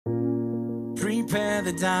Prepare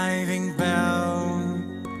the diving bell.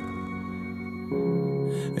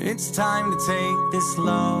 It's time to take this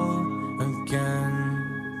low again.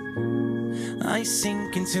 I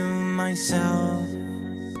sink into myself.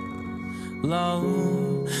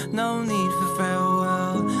 Low, no need for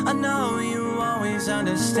farewell. I know you always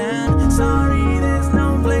understand. Sorry, there's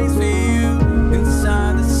no place for you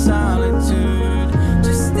inside the solitude.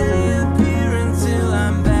 Just stay up here until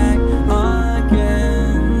I'm back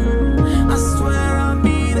again. I swear I'll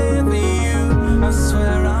be there for you. I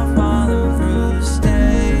swear I'll follow through.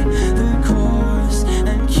 Stay the course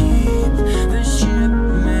and keep the ship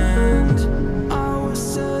manned. I was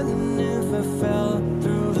certain if I fell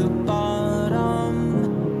through the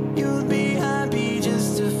bottom, you'd be happy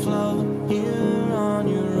just to float here on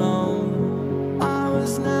your own. I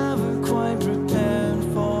was never quite prepared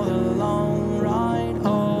for the long ride.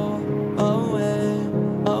 Oh, away,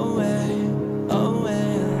 away,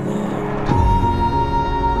 away alone.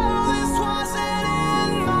 This wasn't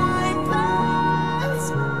in my plans.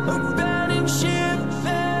 Abandoned ship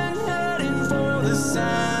and heading for the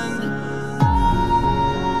sand.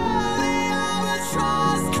 The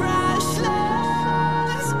albatross crash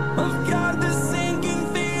lands. I've got the sinking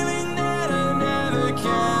feeling that I never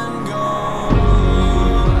can go.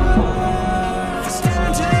 If I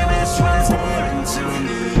stand to image transform into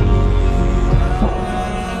me.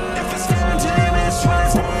 If I stand to image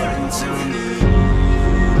transform into me.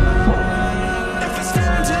 If I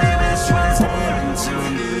stand to image transform into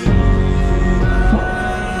me.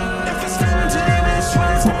 If I stand to image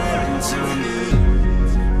transform into me.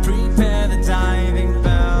 Prepare the diving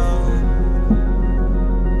bell.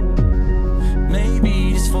 Maybe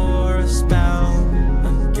just for a spell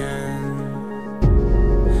again.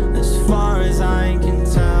 As far as I can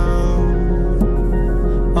tell,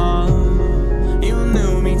 oh, you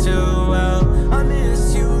knew me too well. I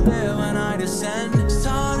miss you there when I descend.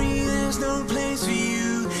 Sorry, there's no place for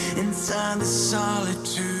you inside the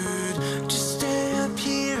solitude. Just stay up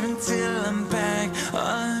here until I'm back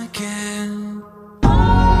again.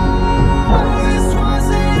 This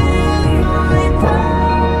wasn't in my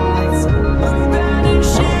plans. Abandoned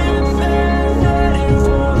ship and heading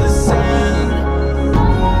for the sand.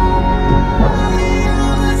 The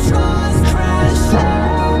albatross crash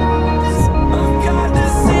lands. I've got the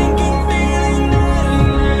sinking feeling that I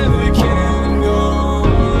never can go.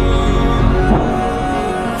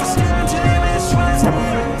 If I stand to image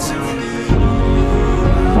transform into me.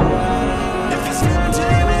 If I stand to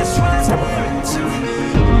image transform into me.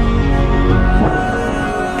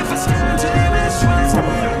 If I stand to image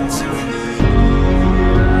transform into me.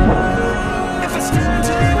 If I stand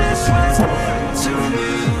to image transform into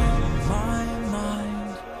me. My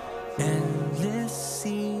mind, endless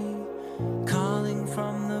sea, calling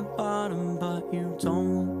from the bottom, but you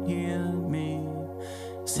don't hear me.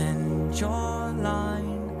 Send your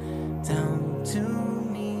line down to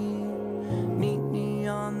me. Meet me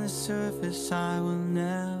on the surface, I will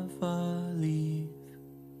never